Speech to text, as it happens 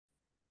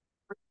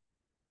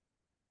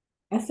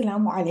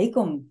Assalamu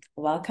alaikum.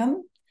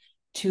 Welcome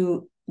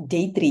to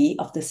day 3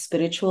 of the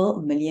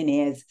Spiritual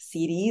Millionaires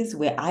series,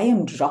 where I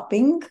am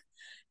dropping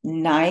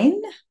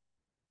 9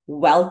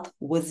 wealth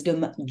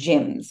wisdom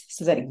gems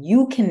so that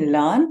you can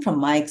learn from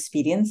my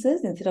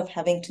experiences instead of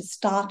having to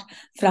start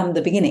from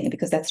the beginning,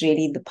 because that's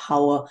really the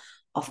power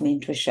of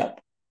mentorship,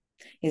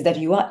 is that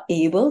you are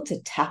able to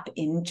tap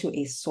into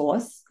a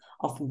source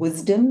of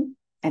wisdom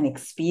and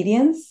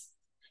experience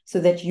so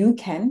that you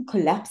can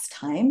collapse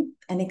time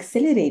and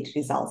accelerate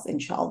results,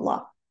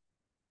 inshallah.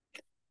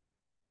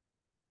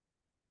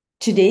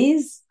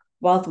 Today's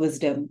wealth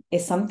wisdom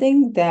is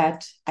something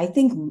that I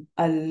think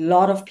a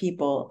lot of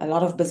people, a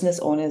lot of business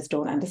owners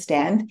don't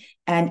understand,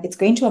 and it's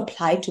going to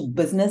apply to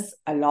business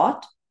a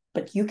lot.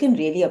 But you can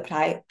really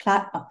apply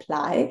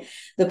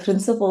the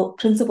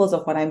principles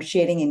of what I'm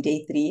sharing in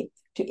day 3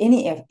 to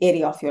any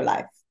area of your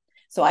life.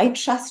 So I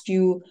trust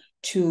you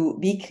to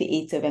be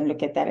creative and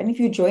look at that. And if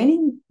you're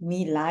joining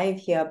me live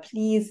here,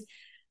 please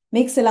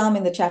make salam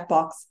in the chat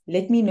box.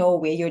 Let me know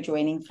where you're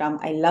joining from.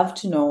 I love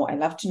to know. I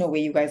love to know where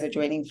you guys are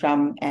joining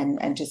from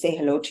and to say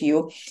hello to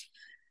you.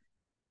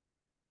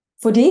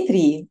 For day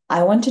 3,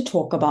 I want to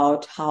talk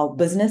about how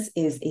business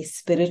is a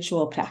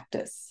spiritual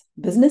practice.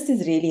 Business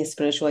is really a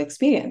spiritual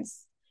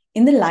experience.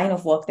 In the line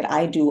of work that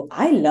I do,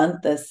 I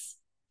learned this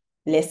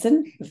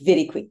lesson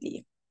very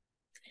quickly.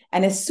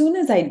 And as soon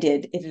as I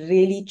did, it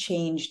really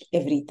changed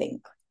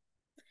everything.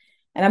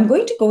 And I'm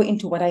going to go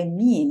into what I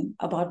mean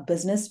about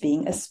business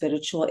being a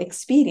spiritual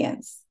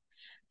experience.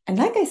 And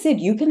like I said,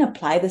 you can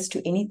apply this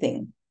to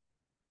anything.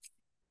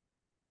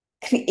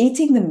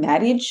 Creating the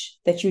marriage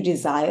that you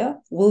desire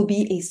will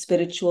be a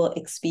spiritual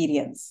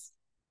experience.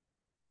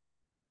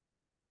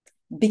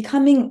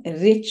 Becoming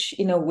rich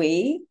in a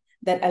way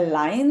that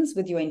aligns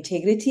with your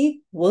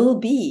integrity will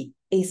be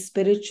a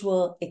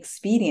spiritual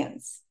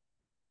experience.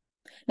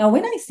 Now,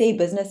 when I say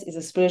business is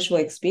a spiritual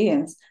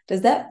experience,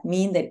 does that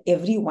mean that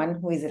everyone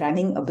who is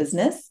running a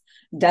business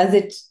does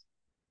it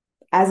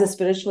as a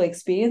spiritual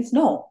experience?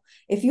 No.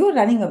 If you're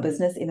running a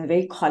business in a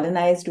very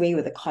colonized way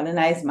with a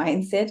colonized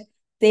mindset,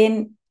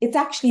 then it's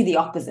actually the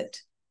opposite.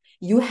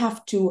 You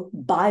have to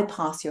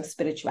bypass your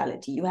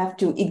spirituality. You have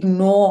to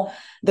ignore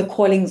the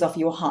callings of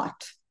your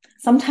heart.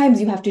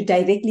 Sometimes you have to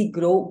directly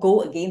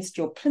go against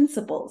your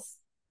principles.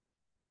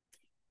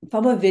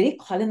 From a very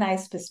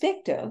colonized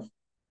perspective,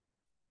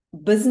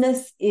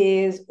 business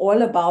is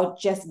all about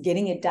just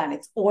getting it done.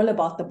 It's all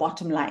about the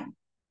bottom line.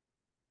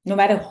 No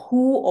matter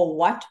who or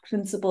what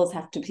principles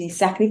have to be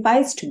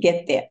sacrificed to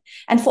get there.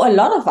 And for a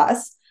lot of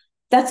us,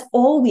 that's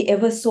all we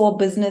ever saw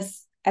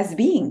business as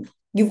being.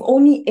 You've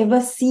only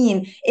ever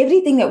seen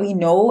everything that we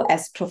know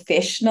as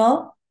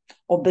professional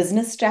or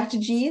business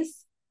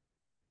strategies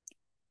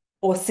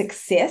or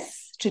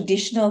success,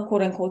 traditional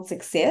quote unquote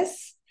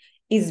success,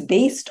 is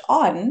based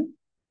on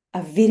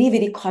a very,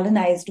 very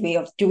colonized way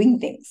of doing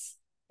things.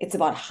 It's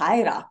about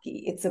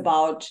hierarchy.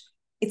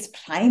 It's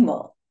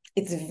primal.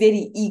 It's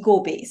very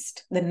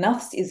ego-based. The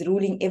nafs is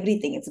ruling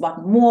everything. It's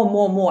about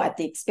more at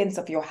the expense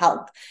of your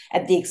health,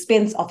 at the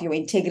expense of your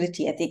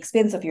integrity, at the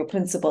expense of your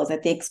principles,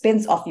 at the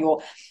expense of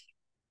your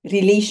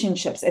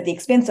relationships, at the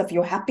expense of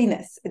your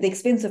happiness, at the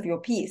expense of your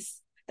peace.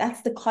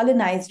 That's the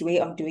colonized way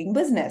of doing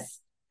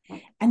business.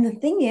 And the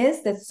thing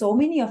is that so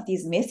many of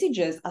these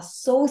messages are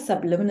so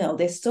subliminal.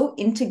 They're so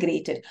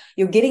integrated.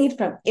 You're getting it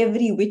from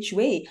every which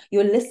way.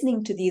 You're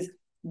listening to these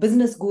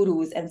business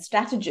gurus and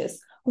strategists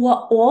who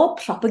are all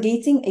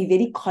propagating a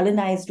very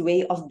colonized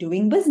way of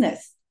doing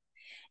business.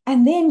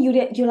 And then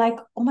you're like,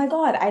 oh my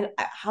God,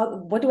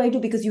 what do I do?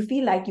 Because you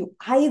feel like you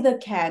either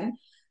can,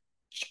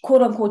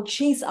 quote unquote,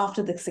 chase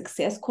after the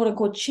success, quote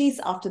unquote, chase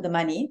after the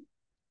money,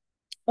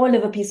 or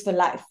live a peaceful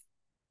life,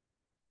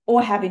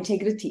 or have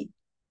integrity.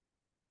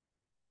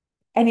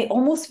 And it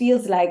almost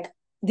feels like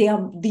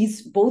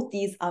both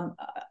these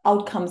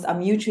outcomes are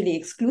mutually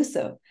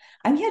exclusive.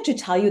 I'm here to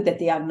tell you that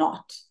they are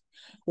not.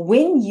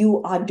 When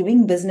you are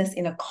doing business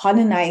in a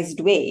colonized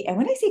way, and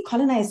when I say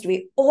colonized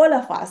way, all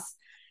of us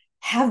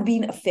have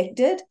been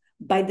affected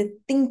by the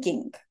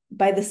thinking,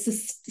 by the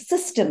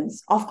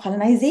systems of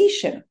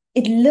colonization.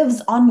 It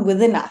lives on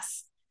within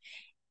us.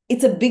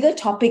 It's a bigger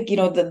topic,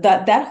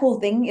 that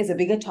whole thing is a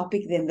bigger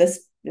topic than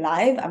this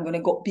live. I'm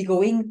going to be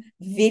going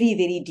very,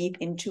 very deep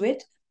into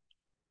it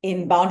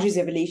in Boundaries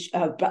Evolution,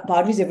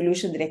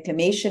 the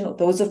Reclamation.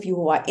 Those of you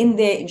who are in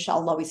there,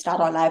 inshallah, we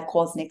start our live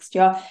calls next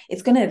year.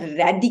 It's going to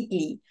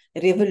radically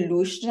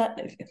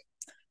revolutionize.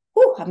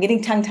 I'm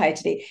getting tongue-tied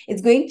today.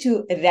 It's going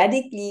to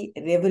radically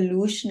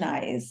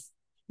revolutionize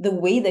the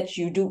way that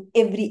you do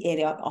every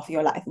area of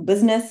your life,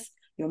 business,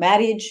 your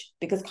marriage,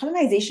 because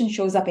colonization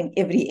shows up in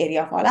every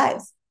area of our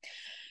lives.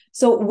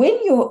 So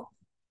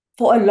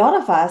for a lot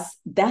of us,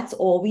 that's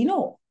all we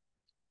know.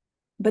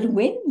 But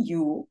when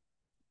you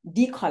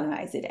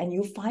decolonize it and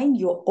you find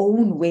your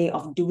own way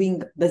of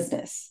doing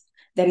business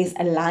that is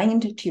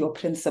aligned to your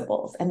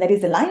principles and that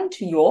is aligned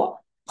to your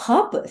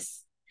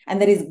purpose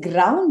and that is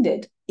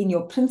grounded in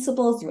your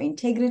principles, your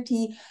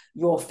integrity,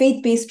 your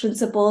faith-based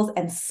principles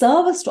and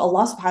service to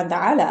Allah subhanahu wa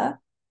ta'ala,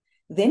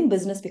 then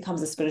business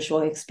becomes a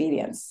spiritual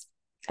experience.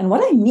 And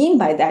what I mean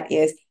by that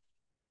is,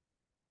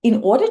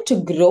 in order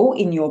to grow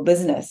in your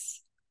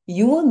business,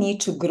 you will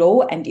need to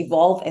grow and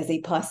evolve as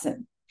a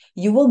person.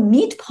 You will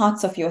meet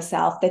parts of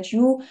yourself that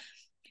you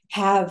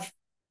have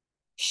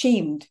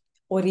shamed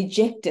or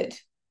rejected.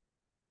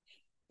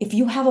 If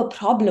you have a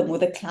problem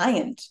with a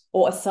client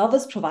or a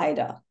service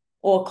provider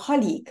or a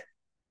colleague,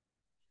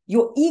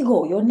 your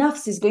ego, your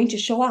nafs is going to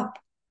show up.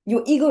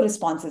 Your ego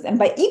responses. And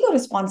by ego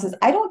responses,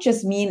 I don't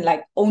just mean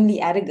like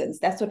only arrogance.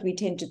 That's what we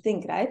tend to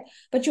think, right?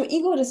 But your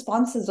ego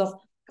responses of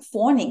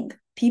fawning,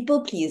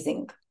 people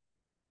pleasing,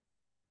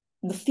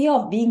 the fear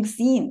of being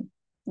seen,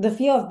 the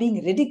fear of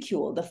being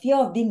ridiculed, the fear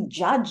of being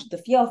judged, the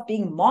fear of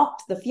being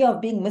mocked, the fear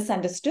of being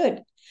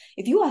misunderstood.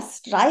 If you are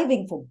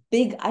striving for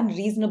big,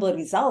 unreasonable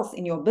results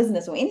in your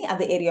business or any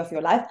other area of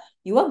your life,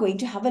 you are going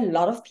to have a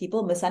lot of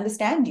people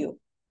misunderstand you.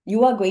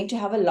 You are going to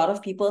have a lot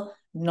of people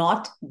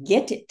not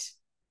get it,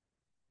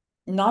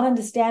 not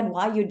understand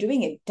why you're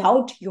doing it,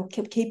 doubt your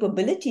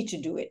capability to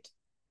do it,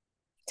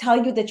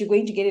 tell you that you're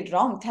going to get it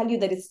wrong, tell you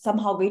that it's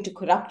somehow going to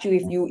corrupt you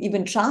if you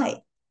even try,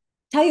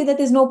 tell you that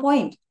there's no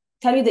point,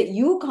 tell you that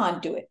you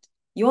can't do it,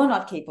 you're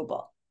not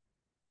capable.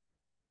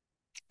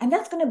 And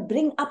that's going to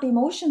bring up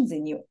emotions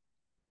in you.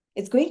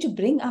 It's going to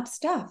bring up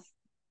stuff.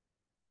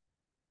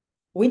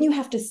 When you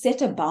have to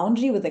set a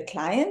boundary with a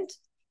client,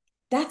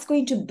 that's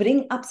going to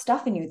bring up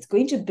stuff in you. It's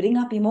going to bring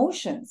up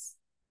emotions.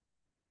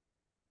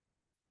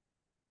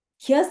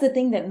 Here's the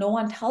thing that no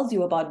one tells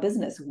you about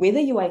business. Whether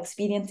you are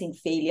experiencing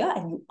failure,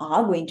 and you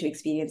are going to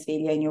experience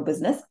failure in your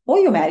business or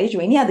your marriage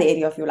or any other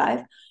area of your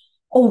life,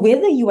 or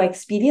whether you are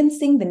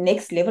experiencing the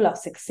next level of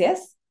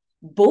success,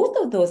 both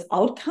of those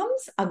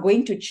outcomes are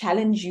going to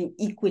challenge you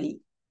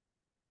equally.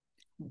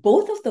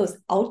 Both of those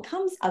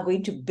outcomes are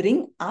going to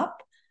bring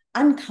up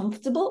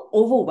uncomfortable,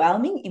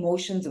 overwhelming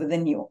emotions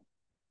within you.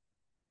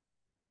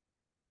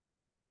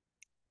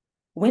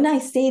 When I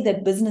say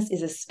that business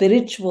is a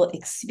spiritual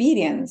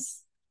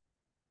experience,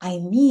 I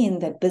mean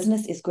that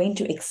business is going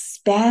to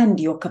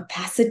expand your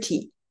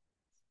capacity.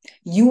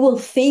 You will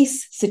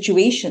face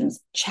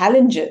situations,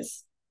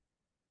 challenges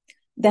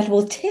that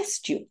will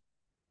test you,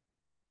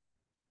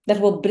 that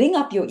will bring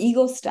up your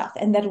ego stuff,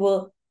 and that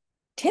will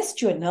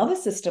test your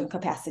nervous system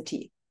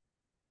capacity.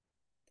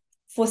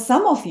 For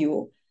some of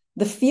you,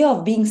 the fear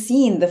of being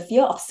seen, the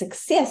fear of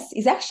success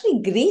is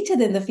actually greater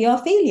than the fear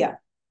of failure.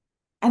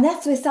 And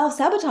that's where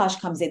self-sabotage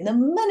comes in. The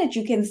minute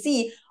you can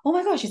see, oh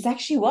my gosh, it's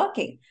actually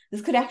working.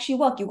 This could actually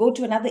work. You go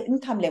to another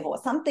income level,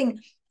 or something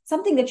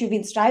that you've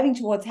been striving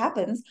towards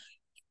happens,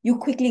 you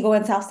quickly go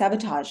and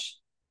self-sabotage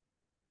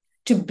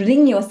to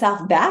bring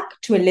yourself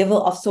back to a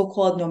level of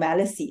so-called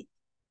normalcy,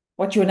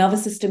 what your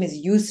nervous system is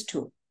used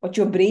to, what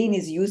your brain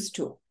is used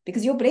to,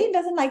 because your brain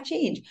doesn't like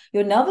change.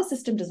 Your nervous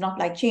system does not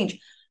like change.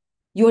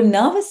 Your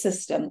nervous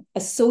system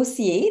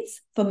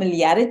associates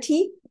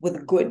familiarity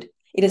with good.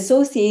 It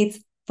associates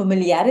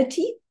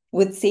familiarity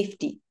with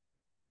safety.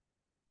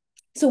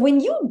 So when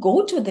you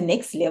go to the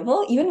next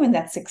level, even when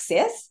that's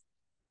success,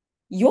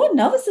 your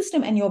nervous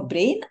system and your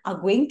brain are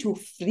going to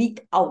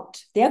freak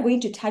out. They are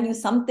going to tell you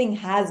something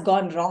has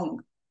gone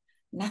wrong.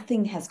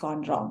 Nothing has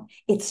gone wrong.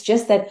 It's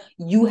just that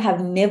you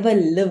have never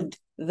lived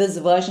this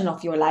version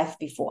of your life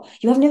before.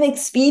 You have never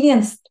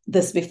experienced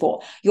this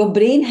before. Your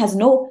brain has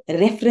no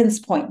reference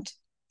point.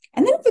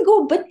 And then if we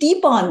go a bit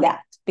deeper on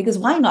that, because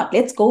why not?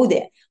 Let's go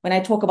there when I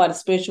talk about a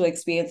spiritual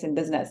experience in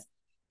business.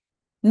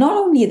 Not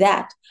only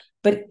that,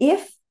 but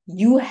if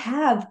you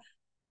have,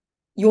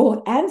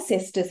 your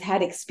ancestors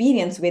had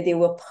experience where they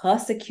were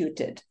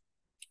persecuted,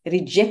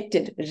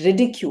 rejected,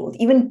 ridiculed,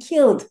 even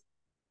killed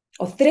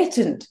or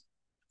threatened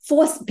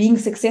for being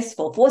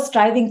successful, for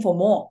striving for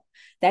more,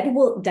 that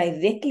will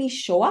directly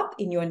show up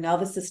in your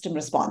nervous system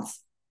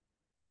response.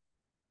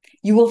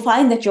 You will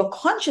find that your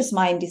conscious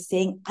mind is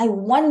saying, I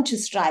want to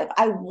strive,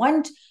 I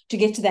want to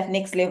get to that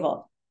next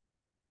level.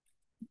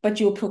 But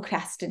you'll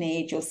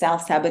procrastinate, you'll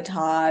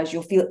self-sabotage,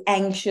 you'll feel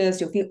anxious,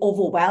 you'll feel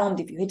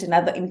overwhelmed if you hit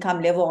another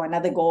income level or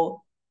another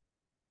goal.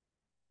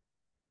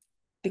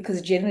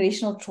 Because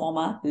generational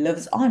trauma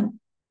lives on.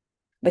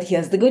 But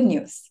here's the good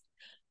news.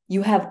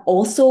 You have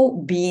also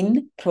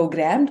been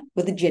programmed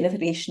with the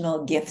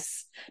generational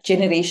gifts,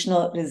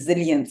 generational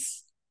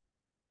resilience.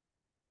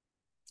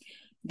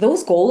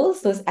 Those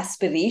goals, those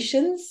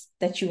aspirations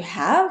that you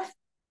have,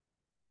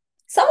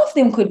 some of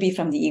them could be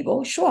from the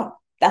ego, sure.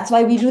 That's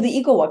why we do the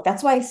ego work.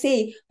 That's why I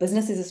say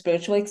business is a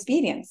spiritual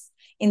experience.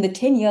 In the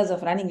 10 years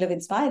of running Live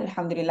Inspired,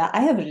 alhamdulillah,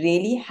 I have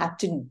really had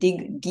to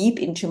dig deep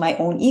into my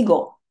own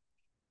ego.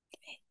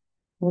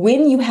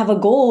 When you have a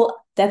goal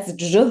that's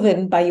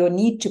driven by your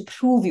need to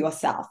prove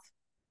yourself,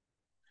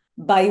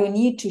 by your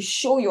need to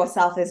show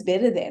yourself as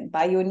better than,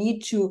 by your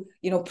need to,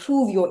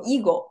 prove your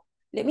ego,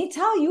 let me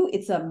tell you,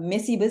 it's a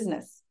messy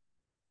business.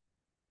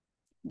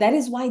 That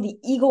is why the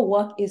ego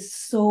work is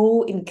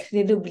so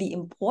incredibly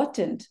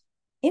important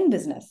in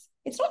business.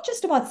 It's not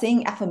just about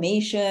saying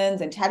affirmations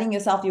and telling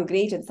yourself you're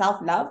great and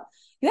self-love.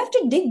 You have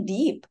to dig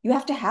deep. You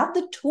have to have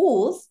the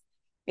tools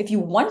if you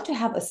want to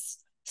have a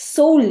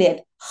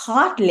soul-led,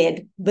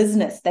 heart-led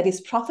business that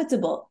is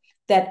profitable,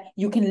 that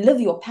you can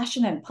live your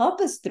passion and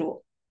purpose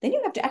through. then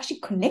you have to actually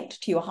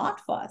connect to your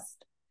heart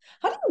first.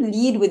 How do you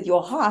lead with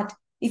your heart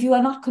if you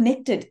are not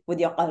connected with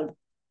your qalb?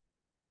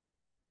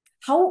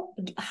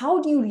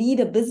 How do you lead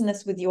a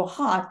business with your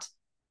heart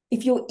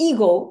if your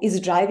ego is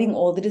driving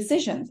all the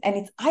decisions? And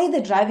it's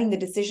either driving the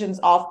decisions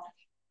of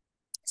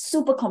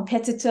super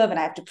competitive and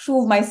I have to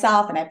prove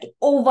myself and I have to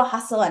over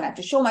hustle and I have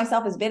to show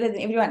myself as better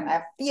than everyone and I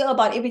have fear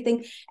about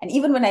everything. And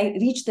even when I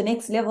reach the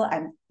next level,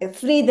 I'm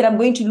afraid that I'm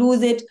going to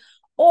lose it.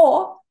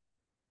 Or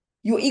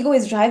your ego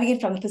is driving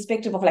it from the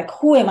perspective of like,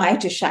 who am I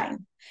to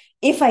shine?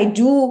 If I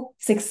do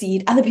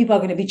succeed, other people are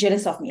going to be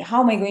jealous of me.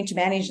 How am I going to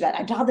manage that?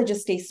 I'd rather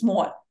just stay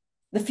small.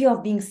 The fear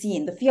of being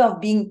seen, the fear of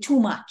being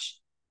too much.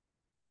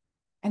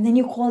 And then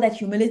you call that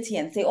humility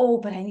and say, oh,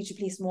 but I need to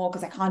play small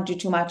because I can't do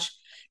too much.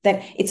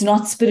 That it's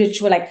not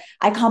spiritual. Like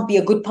I can't be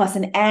a good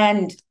person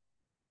and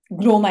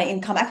grow my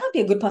income. I can't be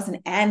a good person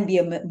and be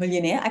a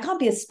millionaire. I can't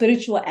be a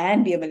spiritual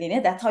and be a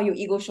millionaire. That's how your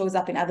ego shows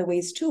up in other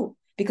ways too.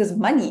 Because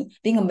money,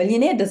 being a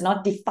millionaire does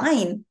not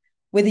define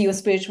whether you're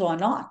spiritual or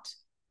not.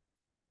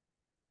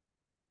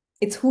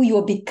 It's who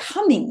you're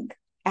becoming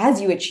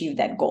as you achieve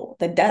that goal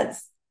that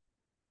does.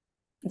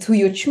 It's who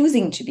you're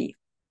choosing to be.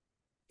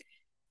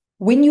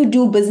 When you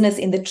do business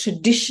in the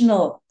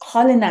traditional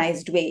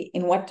colonized way,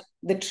 in what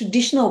the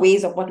traditional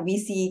ways of what we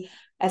see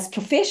as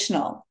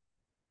professional,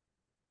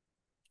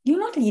 you're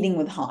not leading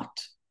with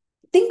heart.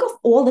 Think of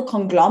all the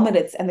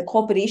conglomerates and the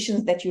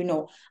corporations that you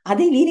know. Are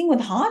they leading with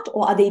heart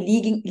or are they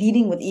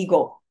leading with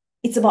ego?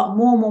 It's about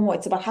more.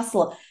 It's about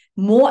hustle,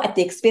 more at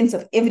the expense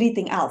of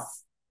everything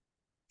else.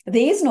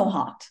 There is no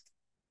heart.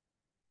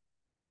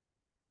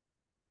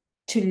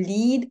 To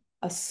lead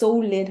a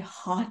soul-led,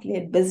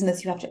 heart-led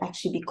business, you have to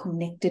actually be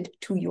connected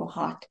to your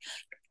heart.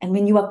 And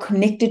when you are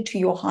connected to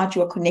your heart,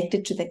 you are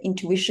connected to that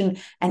intuition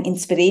and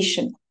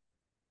inspiration.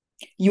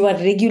 You are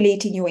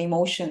regulating your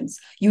emotions.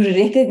 You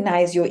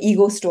recognize your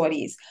ego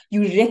stories.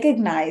 You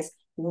recognize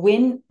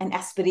when an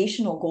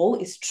aspirational goal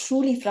is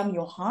truly from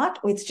your heart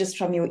or it's just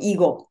from your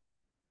ego.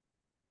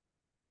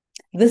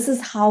 This is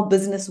how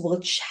business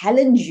will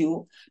challenge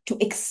you to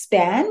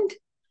expand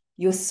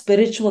your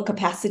spiritual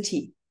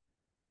capacity,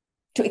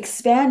 to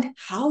expand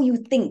how you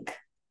think,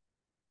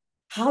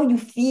 how you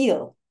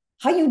feel,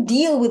 how you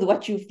deal with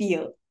what you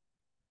feel,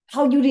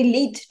 how you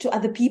relate to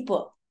other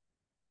people,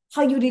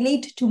 how you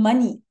relate to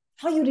money,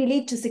 how you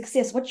relate to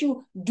success, what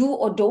you do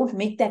or don't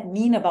make that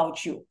mean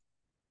about you,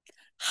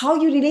 how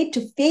you relate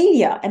to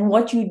failure and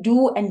what you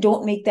do and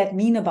don't make that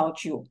mean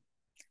about you,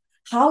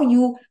 how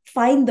you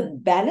find the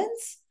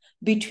balance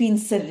between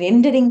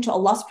surrendering to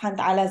Allah subhanahu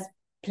wa ta'ala's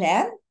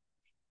plan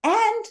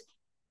and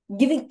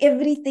giving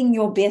everything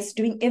your best,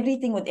 doing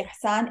everything with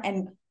ihsan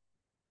and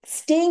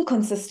staying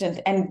consistent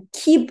and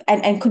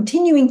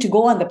continuing to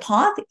go on the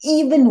path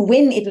even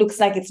when it looks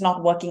like it's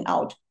not working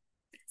out.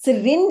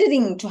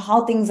 Surrendering to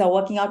how things are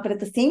working out, but at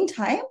the same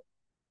time,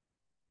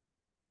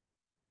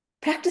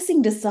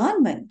 practicing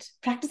discernment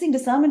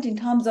in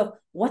terms of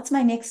what's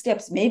my next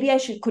steps. Maybe I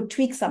could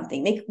tweak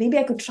something. Maybe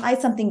I could try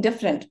something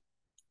different.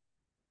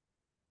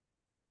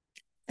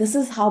 This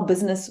is how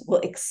business will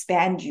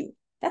expand you.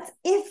 That's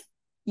if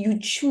you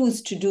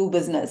choose to do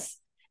business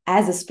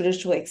as a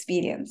spiritual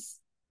experience.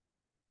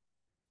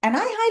 And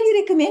I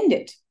highly recommend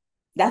it.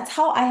 That's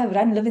how I have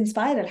run Live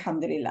Inspired,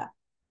 alhamdulillah.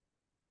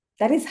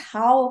 That is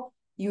how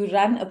you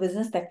run a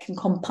business that can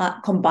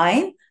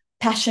combine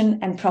passion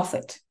and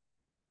profit.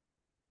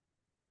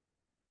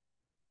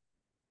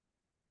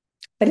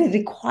 But it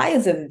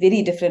requires a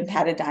very different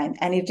paradigm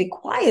and it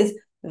requires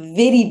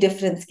very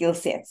different skill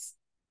sets.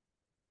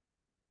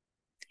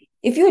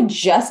 If you're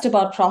just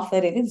about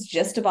profit, if it's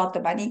just about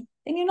the money,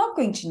 then you're not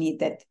going to need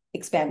that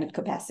expanded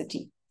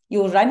capacity.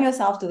 You'll run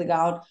yourself to the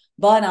ground,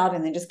 burn out,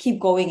 and then just keep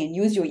going and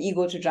use your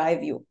ego to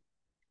drive you.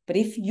 But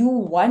if you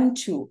want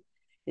to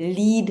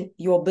lead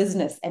your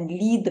business and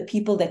lead the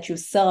people that you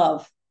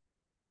serve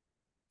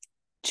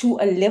to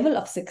a level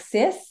of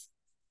success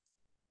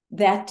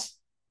that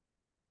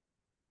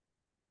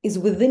is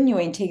within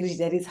your integrity,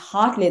 that is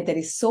heart-led, that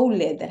is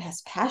soul-led, that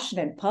has passion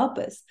and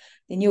purpose,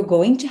 then you're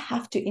going to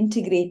have to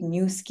integrate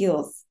new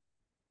skills.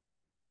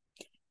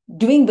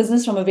 Doing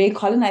business from a very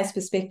colonized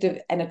perspective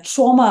and a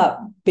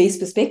trauma-based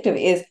perspective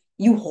is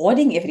you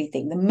hoarding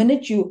everything. The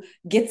minute you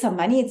get some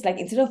money, it's like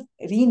instead of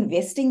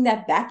reinvesting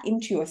that back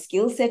into your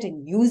skill set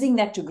and using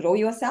that to grow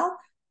yourself,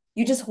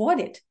 you just hoard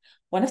it.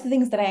 One of the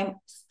things that I am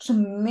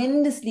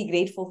tremendously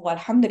grateful for,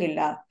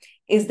 alhamdulillah,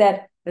 is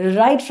that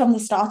right from the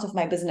start of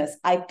my business,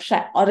 I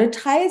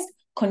prioritized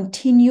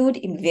continued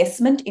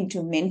investment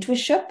into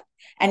mentorship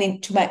and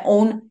into my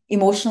own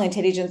emotional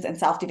intelligence and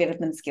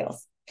self-development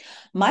skills.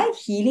 My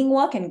healing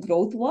work and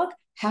growth work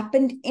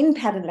happened in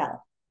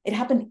parallel. It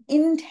happened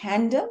in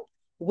tandem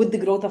with the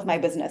growth of my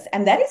business.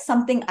 And that is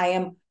something I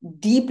am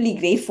deeply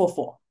grateful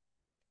for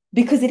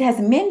because it has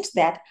meant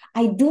that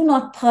I do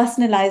not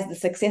personalize the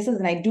successes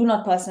and I do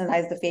not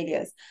personalize the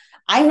failures.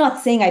 I'm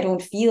not saying I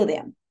don't feel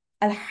them.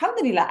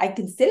 Alhamdulillah, I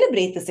can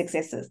celebrate the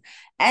successes.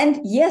 And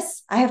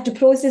yes, I have to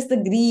process the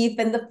grief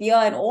and the fear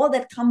and all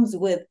that comes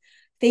with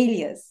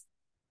failures.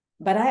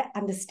 But I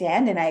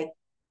understand and I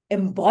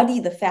embody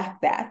the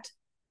fact that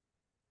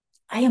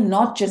I am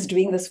not just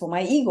doing this for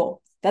my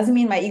ego. Doesn't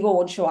mean my ego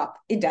won't show up.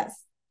 It does.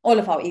 All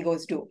of our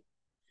egos do.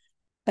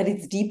 But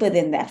it's deeper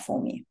than that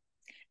for me.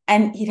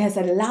 And it has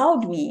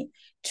allowed me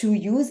to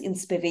use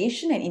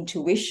inspiration and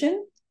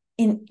intuition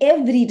in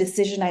every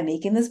decision I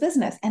make in this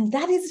business. And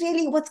that is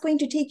really what's going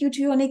to take you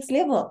to your next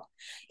level.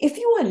 If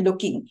you are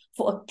looking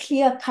for a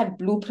clear-cut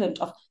blueprint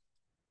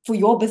for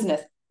your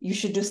business, you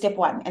should do step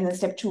 1 and then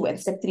step 2 and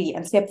step 3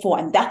 and step 4,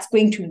 and that's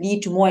going to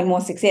lead to more and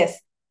more success.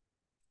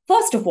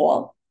 First of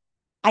all,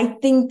 I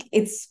think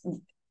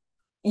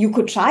you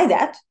could try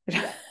that,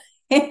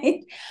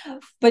 right?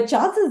 But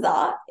chances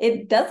are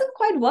it doesn't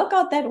quite work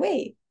out that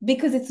way,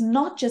 because it's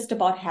not just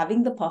about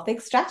having the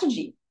perfect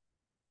strategy.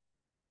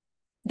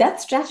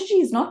 That strategy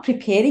is not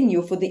preparing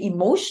you for the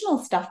emotional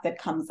stuff that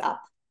comes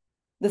up,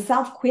 the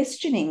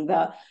self-questioning,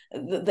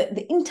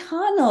 the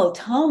internal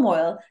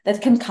turmoil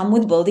that can come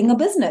with building a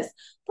business.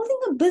 Building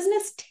a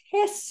business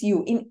tests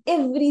you in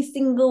every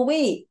single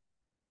way.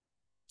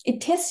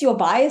 It tests your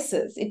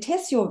biases. It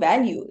tests your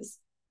values.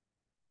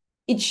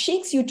 It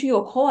shakes you to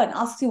your core and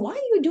asks you, why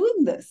are you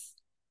doing this?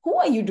 Who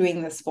are you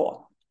doing this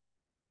for?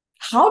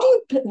 Who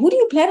do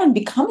you plan on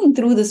becoming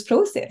through this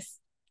process?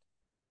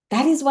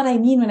 That is what I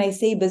mean when I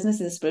say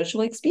business is a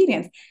spiritual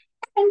experience.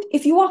 And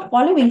if you are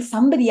following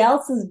somebody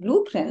else's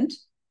blueprint,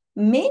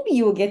 maybe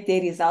you will get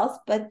their results,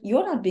 but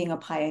you're not being a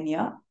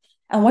pioneer.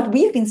 And what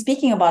we've been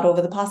speaking about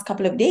over the past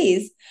couple of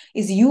days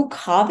is you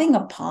carving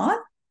a path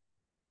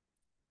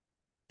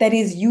that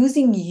is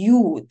using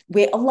you,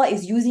 where Allah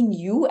is using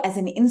you as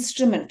an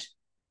instrument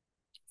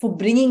for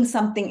bringing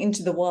something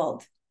into the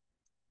world.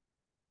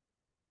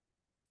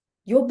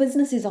 Your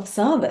business is of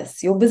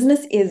service. Your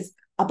business is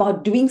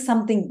about doing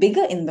something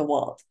bigger in the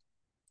world,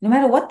 no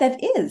matter what that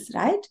is,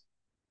 right?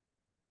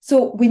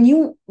 So when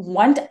you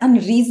want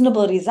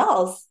unreasonable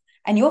results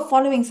and you're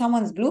following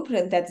someone's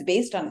blueprint that's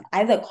based on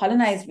either a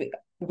colonized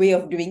way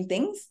of doing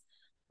things,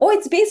 or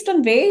it's based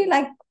on very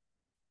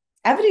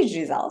average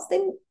results,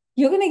 then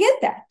you're going to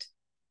get that.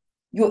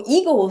 Your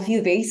ego will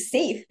feel very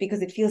safe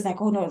because it feels like,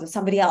 oh no,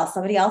 somebody else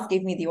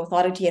gave me the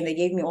authority and they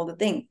gave me all the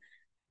thing.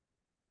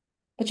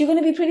 But you're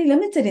going to be pretty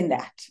limited in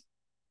that.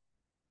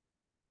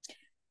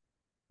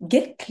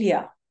 Get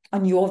clear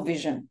on your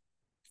vision.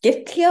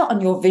 Get clear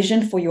on your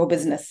vision for your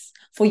business,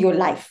 for your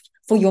life,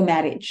 for your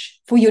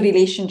marriage, for your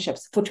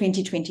relationships for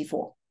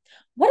 2024.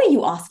 What are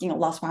you asking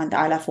Allah subhanahu wa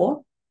ta'ala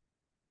for?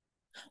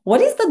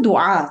 What is the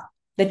dua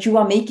that you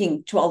are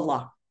making to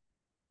Allah?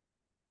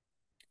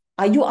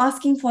 Are you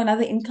asking for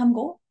another income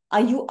goal?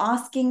 Are you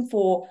asking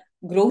for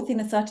growth in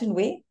a certain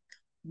way?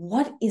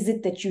 What is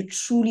it that you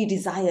truly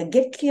desire?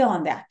 Get clear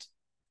on that.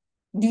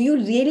 Do you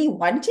really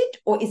want it,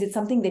 or is it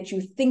something that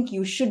you think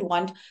you should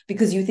want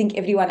because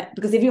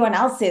everyone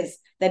else says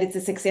that it's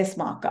a success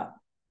marker?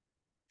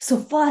 So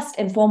first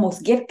and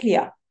foremost, get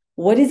clear.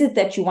 What is it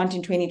that you want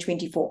in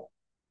 2024?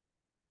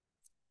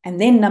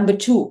 And then number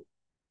 2,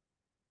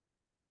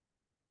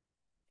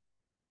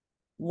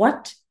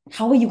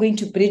 how are you going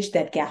to bridge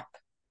that gap?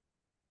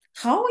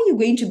 How are you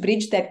going to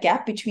bridge that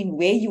gap between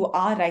where you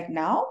are right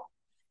now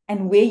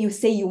and where you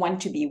say you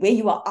want to be, where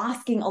you are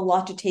asking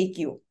Allah to take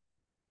you?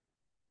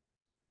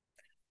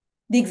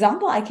 The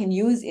example I can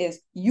use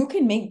is you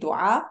can make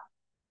dua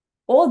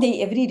all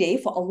day, every day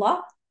for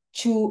Allah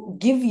to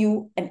give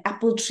you an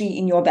apple tree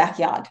in your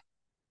backyard.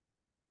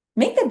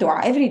 Make that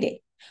dua every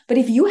day. But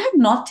if you have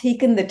not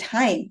taken the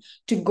time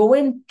to go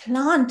and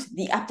plant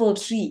the apple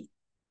tree,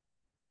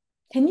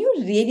 can you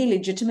really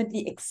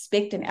legitimately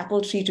expect an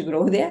apple tree to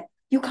grow there?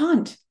 You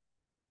can't.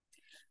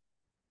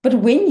 But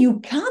when you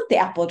plant the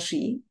apple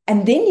tree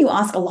and then you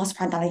ask Allah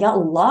subhanahu wa ta'ala, Ya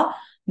Allah,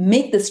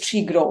 make this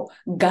tree grow.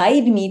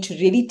 Guide me to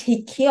really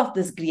take care of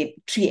this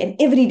great tree. And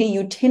every day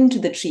you tend to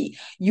the tree.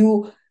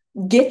 You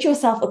get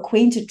yourself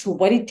acquainted to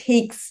what it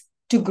takes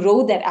to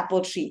grow that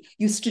apple tree.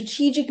 You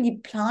strategically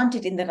plant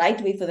it in the right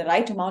way for the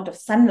right amount of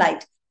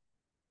sunlight.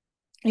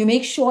 You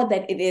make sure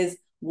that it is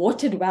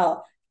watered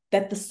well,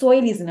 that the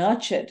soil is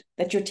nurtured,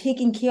 that you're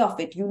taking care of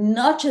it. You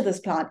nurture this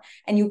plant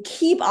and you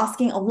keep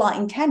asking Allah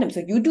in tandem.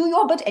 So you do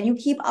your bit and you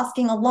keep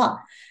asking Allah.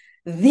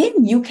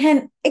 Then you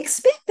can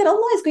expect that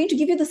Allah is going to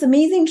give you this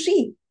amazing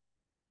tree.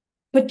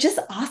 But just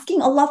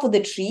asking Allah for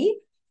the tree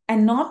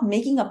and not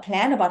making a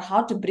plan about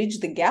how to bridge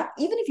the gap,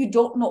 even if you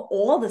don't know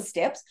all the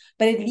steps,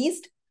 but at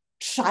least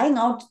trying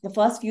out the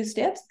first few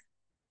steps,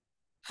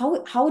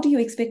 how do you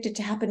expect it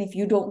to happen if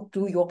you don't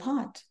do your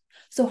part?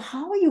 So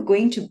how are you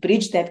going to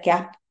bridge that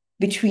gap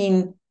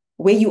between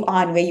where you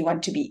are and where you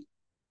want to be?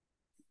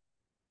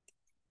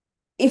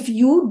 If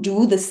you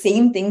do the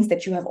same things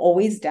that you have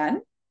always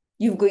done,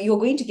 you're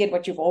going to get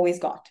what you've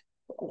always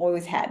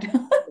had.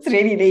 It's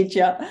really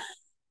nature.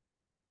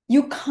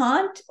 You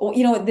can't, or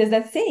there's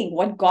that saying,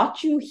 what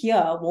got you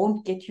here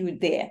won't get you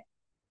there.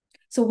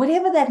 So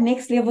whatever that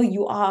next level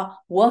you are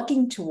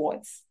working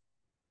towards,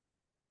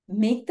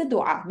 make the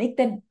dua, make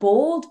that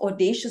bold,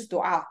 audacious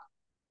dua,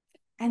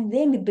 and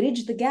then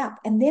bridge the gap,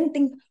 and then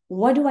think,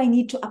 what do I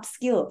need to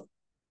upskill?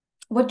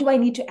 What do I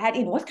need to add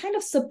in? What kind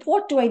of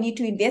support do I need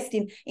to invest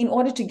in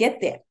order to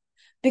get there?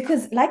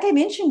 Because like I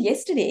mentioned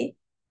yesterday,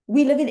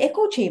 We live in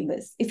echo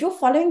chambers. If you're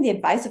following the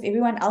advice of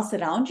everyone else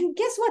around you,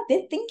 guess what?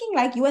 They're thinking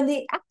like you and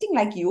they're acting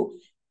like you.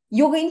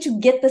 You're going to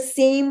get the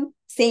same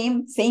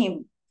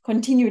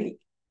continually.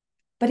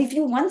 But if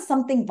you want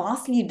something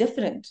vastly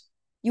different,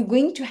 you're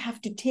going to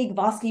have to take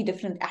vastly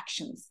different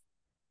actions.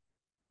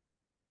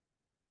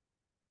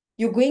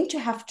 You're going to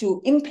have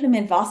to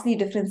implement vastly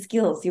different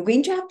skills. You're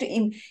going to have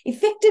to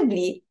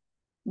effectively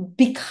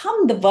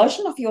become the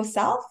version of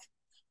yourself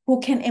who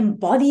can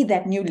embody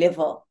that new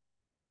level,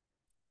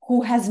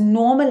 who has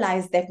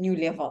normalized that new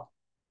level.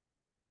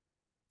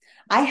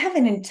 I have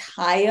an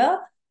entire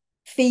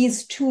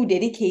phase 2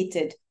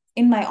 dedicated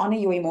in my Honor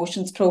Your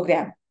Emotions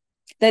program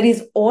that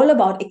is all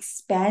about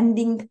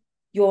expanding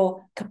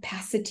your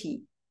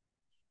capacity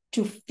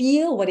to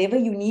feel whatever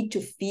you need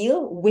to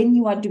feel when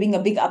you are doing a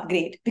big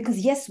upgrade. Because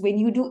yes, when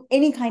you do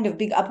any kind of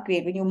big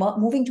upgrade, when you're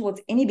moving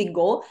towards any big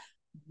goal,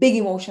 big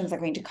emotions are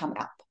going to come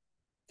up.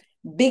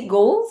 Big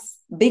goals,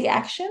 big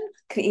action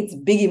creates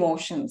big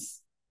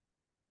emotions.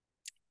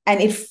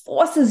 And it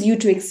forces you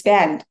to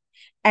expand.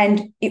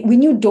 And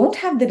when you don't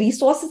have the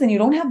resources and you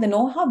don't have the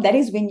know-how, that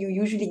is when you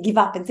usually give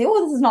up and say,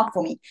 oh, this is not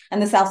for me.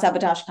 And the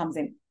self-sabotage comes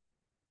in.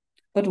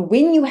 But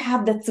when you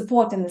have that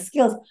support and the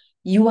skills,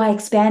 you are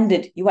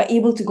expanded. You are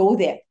able to go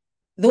there.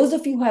 Those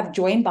of you who have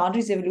joined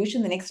Boundaries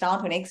Evolution the next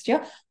round for next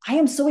year, I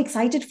am so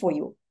excited for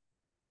you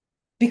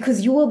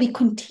because you will be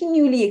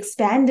continually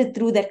expanded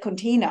through that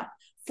container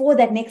for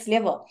that next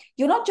level.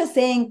 You're not just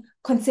saying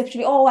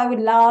conceptually, oh, I would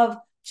love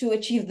to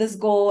achieve this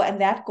goal and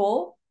that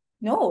goal.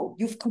 No,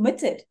 you've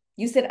committed.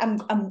 You said,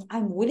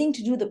 I'm willing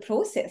to do the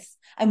process.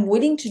 I'm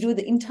willing to do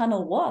the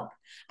internal work.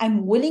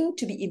 I'm willing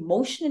to be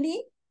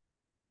emotionally,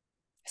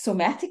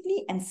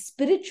 somatically, and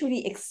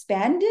spiritually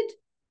expanded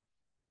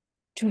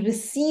to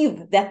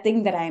receive that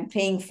thing that I am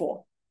praying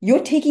for.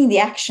 You're taking the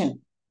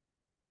action.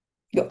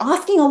 You're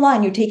asking Allah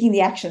and you're taking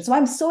the action. So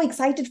I'm so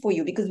excited for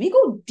you because we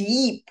go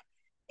deep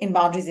in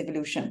Boundaries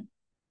Evolution.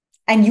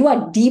 And you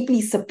are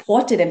deeply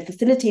supported and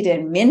facilitated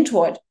and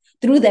mentored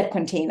through that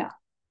container.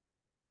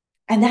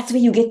 And that's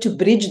where you get to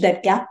bridge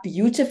that gap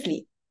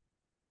beautifully.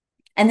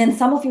 And then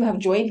some of you have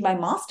joined my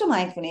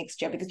mastermind for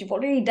next year because you've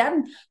already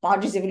done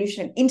Boundaries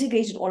Evolution and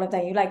integrated all of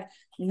that. You're like,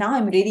 now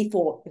I'm ready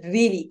for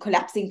really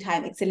collapsing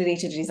time,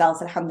 accelerated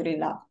results,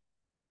 alhamdulillah.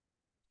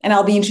 And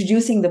I'll be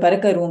introducing the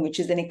Barakah Room, which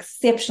is an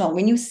exceptional,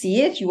 when you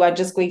see it, you are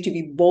just going to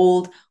be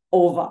bowled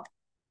over.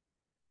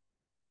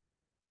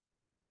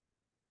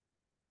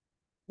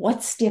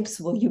 What steps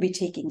will you be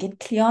taking? Get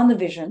clear on the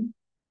vision,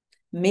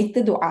 make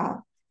the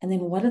dua, and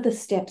then what are the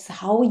steps?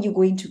 How are you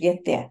going to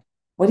get there?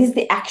 What is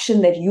the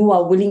action that you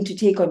are willing to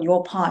take on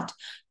your part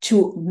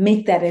to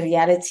make that a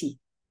reality?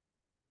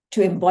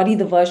 To embody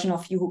the version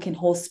of you who can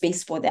hold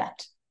space for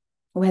that,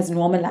 who has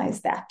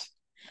normalized that.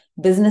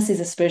 Business is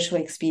a spiritual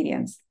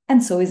experience,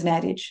 and so is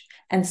marriage,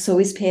 and so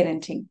is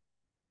parenting.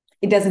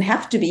 It doesn't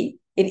have to be.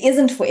 It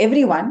isn't for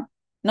everyone.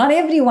 Not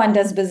everyone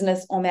does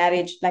business or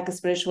marriage like a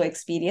spiritual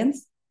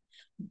experience.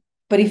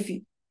 But if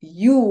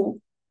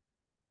you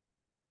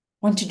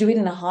want to do it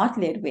in a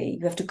heart-led way,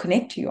 you have to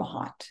connect to your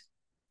heart.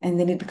 And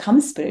then it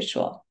becomes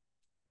spiritual.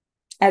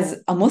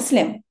 As a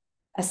Muslim,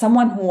 as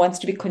someone who wants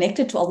to be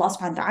connected to Allah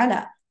subhanahu wa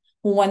ta'ala,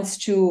 who wants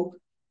to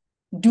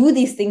do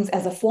these things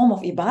as a form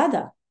of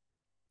ibadah.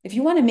 If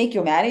you want to make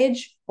your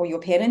marriage or your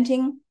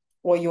parenting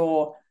or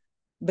your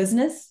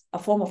business a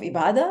form of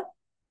ibadah,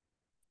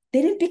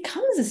 then it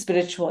becomes a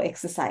spiritual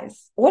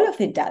exercise. All of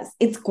it does.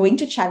 It's going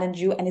to challenge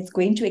you and it's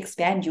going to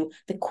expand you.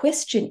 The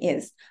question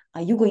is,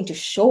 are you going to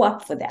show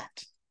up for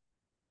that?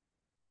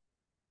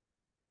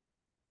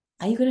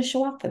 Are you going to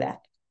show up for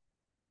that?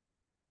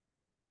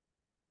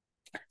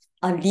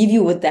 I'll leave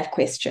you with that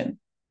question.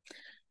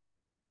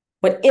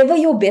 Whatever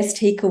your best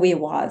takeaway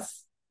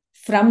was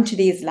from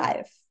today's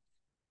live,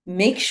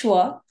 make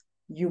sure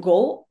you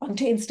go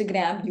onto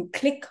Instagram, you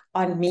click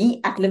on me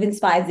at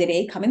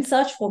LiveInspiredZA, come and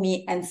search for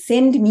me and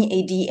send me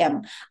a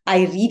DM.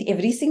 I read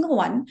every single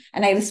one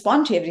and I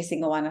respond to every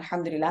single one,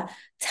 alhamdulillah.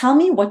 Tell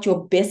me what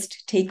your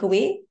best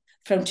takeaway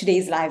from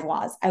today's live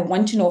was. I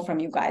want to know from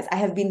you guys. I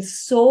have been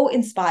so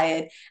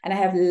inspired and I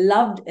have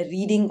loved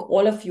reading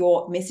all of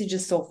your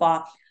messages so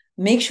far.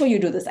 Make sure you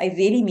do this. I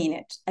really mean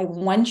it. I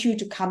want you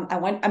to come.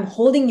 I'm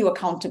holding you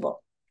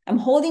accountable. I'm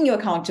holding you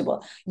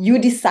accountable. You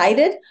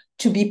decided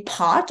to be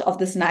part of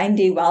this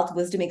 9-day wealth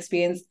wisdom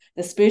experience,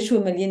 the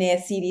Spiritual Millionaire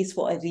series,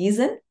 for a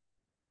reason.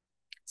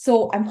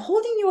 So I'm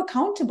holding you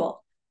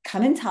accountable.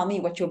 Come and tell me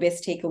what your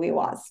best takeaway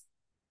was.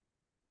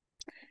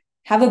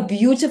 Have a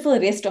beautiful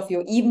rest of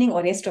your evening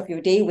or rest of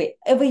your day,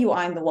 wherever you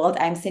are in the world.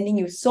 I'm sending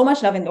you so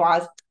much love and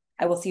du'as.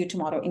 I will see you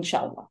tomorrow,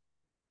 inshallah.